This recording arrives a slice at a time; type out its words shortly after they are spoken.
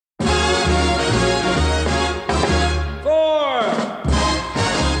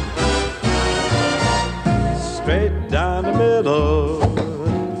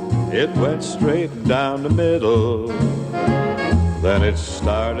It went straight down the middle. Then it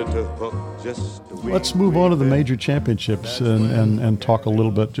started to hook just a wee. Let's move on to the major championships and talk a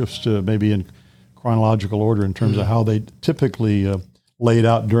little bit, just maybe in chronological order in terms of how they typically laid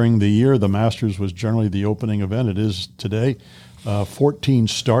out during the year. The Masters was generally the opening event. It is today. 14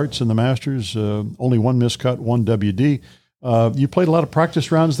 starts in the Masters, only one miscut, one WD. You played a lot of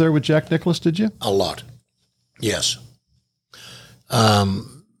practice rounds there with Jack Nicklaus, did you? A lot, yes.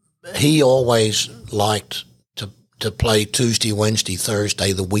 He always liked to play Tuesday, Wednesday,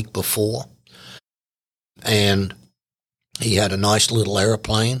 Thursday the week before. And he had a nice little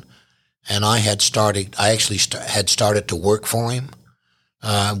airplane. And I actually had started to work for him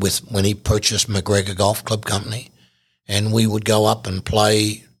when he purchased McGregor Golf Club Company. And we would go up and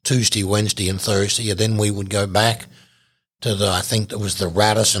play Tuesday, Wednesday, and Thursday. And then we would go back to I think it was the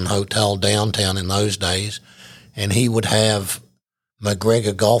Radisson Hotel downtown in those days. And he would have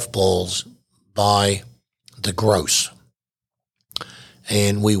McGregor golf balls by the gross.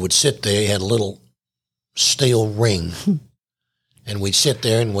 And we would sit there. He had a little steel ring. And we'd sit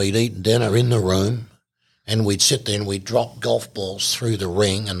there and we'd eat dinner in the room. And we'd sit there and we'd drop golf balls through the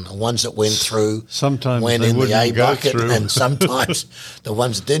ring. And the ones that went through sometimes went they in the A go bucket. through. And sometimes the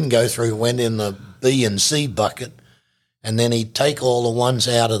ones that didn't go through went in the B and C bucket. And then he'd take all the ones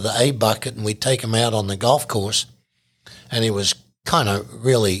out of the A bucket and we'd take them out on the golf course. And it was kind of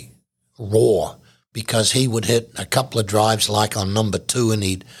really raw because he would hit a couple of drives like on number 2 and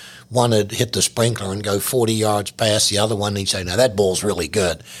he'd hit the sprinkler and go 40 yards past the other one. And he'd say, now that ball's really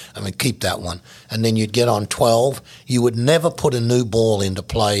good. I mean, keep that one. And then you'd get on 12. You would never put a new ball into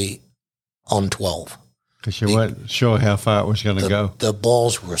play on 12. Because you weren't sure how far it was going to go. The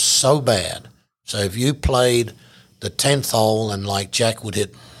balls were so bad. So if you played the 10th hole and like Jack would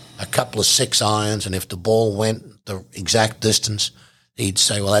hit a couple of 6 irons, and if the ball went the exact distance, he'd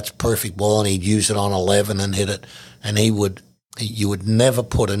say, well, that's a perfect ball, and he'd use it on 11 and hit it. And you would never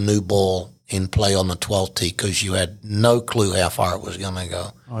put a new ball in play on the 12th tee because you had no clue how far it was going to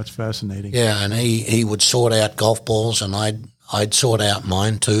go. Oh, it's fascinating. Yeah, and he would sort out golf balls, and I'd sort out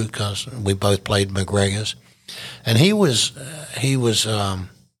mine too because we both played McGregor's. And he was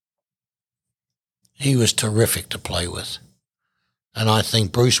terrific to play with. And I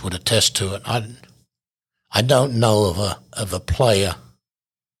think Bruce would attest to it. I don't know of a player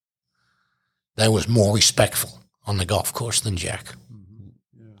that was more respectful on the golf course than Jack.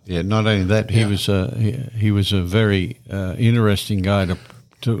 Yeah, not only that, he was a very interesting guy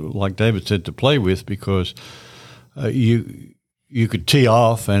to, like David said, to play with because you could tee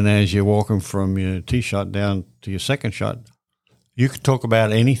off, and as you're walking from your tee shot down to your second shot, you could talk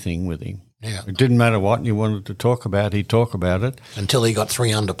about anything with him. Yeah. It didn't matter what you wanted to talk about, he'd talk about it. Until he got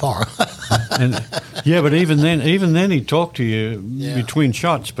 3 under par. And but even then he'd talk to you between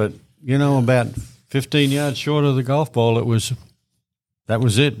shots. But, about 15 yards short of the golf ball, that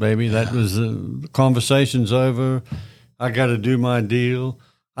was it, baby. Yeah. That was the conversation's over. I got to do my deal.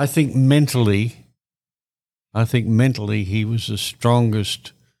 I think mentally he was the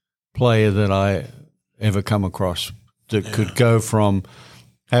strongest player that I ever come across that could go from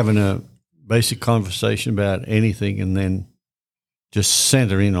having a basic conversation about anything and then just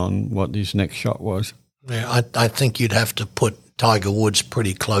center in on what his next shot was. Yeah, I think you'd have to put Tiger Woods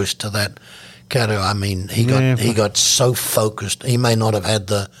pretty close to that category. I mean, he got so focused. He may not have had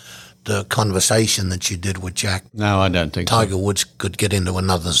the conversation that you did with Jack. No, I don't think Tiger Woods could get into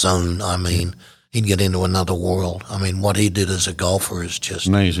another zone. I mean, he'd get into another world. I mean, what he did as a golfer is just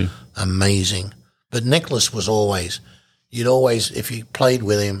amazing. But Nicklaus was always, if you played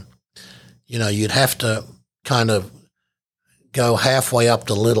with him, you'd have to kind of go halfway up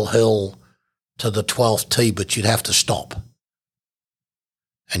the little hill to the 12th tee, but you'd have to stop.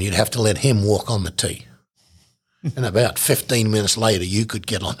 And you'd have to let him walk on the tee. And about 15 minutes later, you could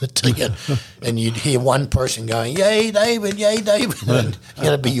get on the tee and you'd hear one person going, yay, David, yay, David. And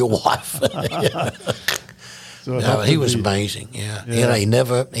it'd be your wife. So he was amazing, yeah. He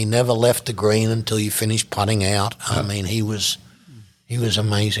never left the green until you finished putting out. I mean, he was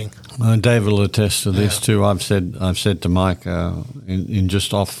amazing. David will attest to this too. I've said to Mike in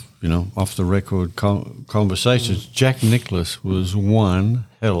just off the record conversations, Jack Nicklaus was one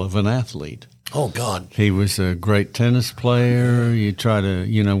hell of an athlete. Oh God, he was a great tennis player. You try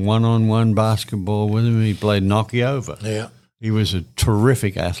to one-on-one basketball with him, he played knock you over. Yeah, he was a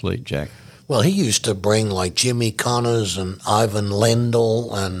terrific athlete, Jack. Well, he used to bring like Jimmy Connors and Ivan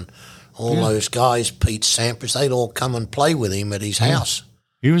Lendl and all those guys, Pete Sampras, they'd all come and play with him at his house.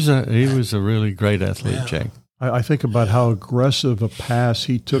 He was a really great athlete, Jack. I think about how aggressive a pass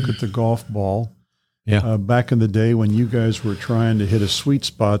he took at the golf ball Yeah. Back in the day when you guys were trying to hit a sweet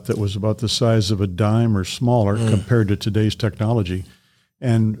spot that was about the size of a dime or smaller compared to today's technology.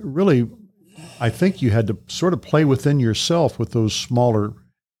 And really, I think you had to sort of play within yourself with those smaller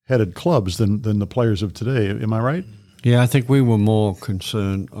headed clubs than the players of today. Am I right? Yeah, I think we were more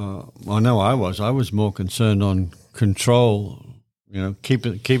concerned. I know I was. I was more concerned on control,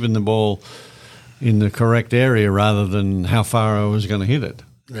 keeping the ball in the correct area rather than how far I was going to hit it.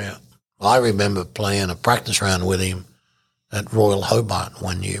 Yeah. I remember playing a practice round with him at Royal Hobart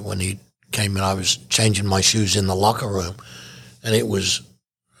one year when he came in. I was changing my shoes in the locker room, and it was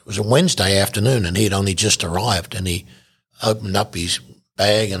a Wednesday afternoon, and he had only just arrived, and he opened up his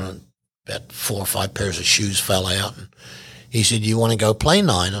bag, and about 4 or 5 pairs of shoes fell out. And he said, "You want to go play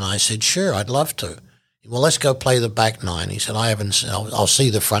 9?" And I said, "Sure, I'd love to." "Well, let's go play the back 9." He said, I'll see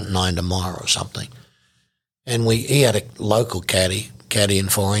the front 9 tomorrow or something. And he had a local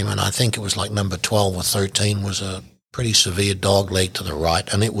caddying for him, and I think it was like number 12 or 13 was a pretty severe dog leg to the right,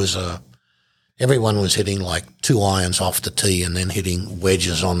 and it was everyone was hitting like 2 irons off the tee and then hitting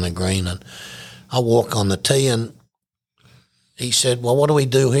wedges on the green. And I walk on the tee, and he said, "Well, what do we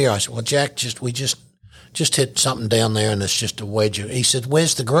do here?" I said, "Well, Jack, we just hit something down there, and it's just a wedge." He said,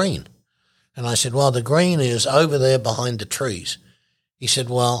 "Where's the green?" And I said, "Well, the green is over there behind the trees." He said,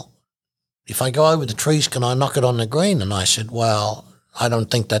 "Well, if I go over the trees, can I knock it on the green?" And I said, "Well, I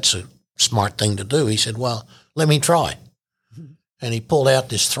don't think that's a smart thing to do." He said, "Well, let me try." And he pulled out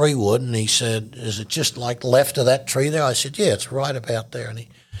this 3-wood, and he said, "Is it just like left of that tree there?" I said, "Yeah, it's right about there." And he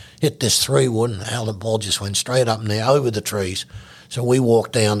hit this 3-wood, and how the ball just went straight up in there over the trees. So we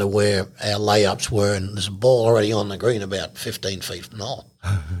walked down to where our layups were, and there's a ball already on the green about 15 feet from the hole.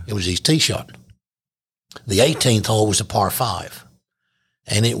 It was his tee shot. The 18th hole was a par 5,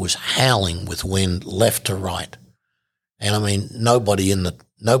 and it was howling with wind left to right. And I mean, nobody in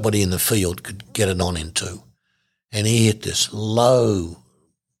the field could get it on in 2. And he hit this low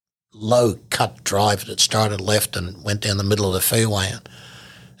cut drive that started left and went down the middle of the fairway.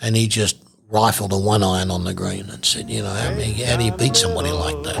 And he just rifled a 1 iron on the green and said, how do you beat somebody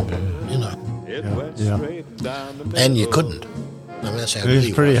like that? And you couldn't. I mean, that's how it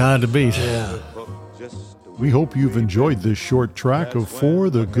was pretty hard to beat. Yeah. We hope you've enjoyed this short track of For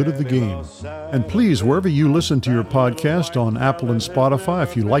the Good of the Game. And please, wherever you listen to your podcast on Apple and Spotify,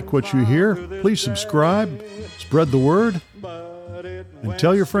 if you like what you hear, please subscribe, spread the word, and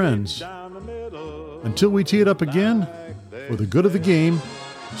tell your friends. Until we tee it up again, for the good of the game,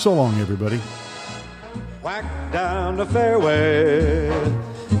 so long, everybody. Whack down the fairway,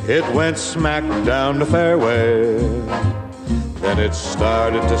 it went smack down the fairway. Then it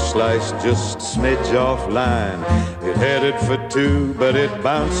started to slice just a smidge off line. It headed for 2, but it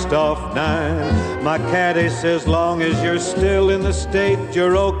bounced off 9. My caddy says, long as you're still in the state,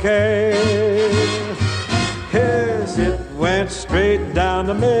 you're okay. Yes, it went straight down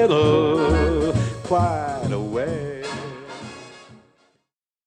the middle, quite a way.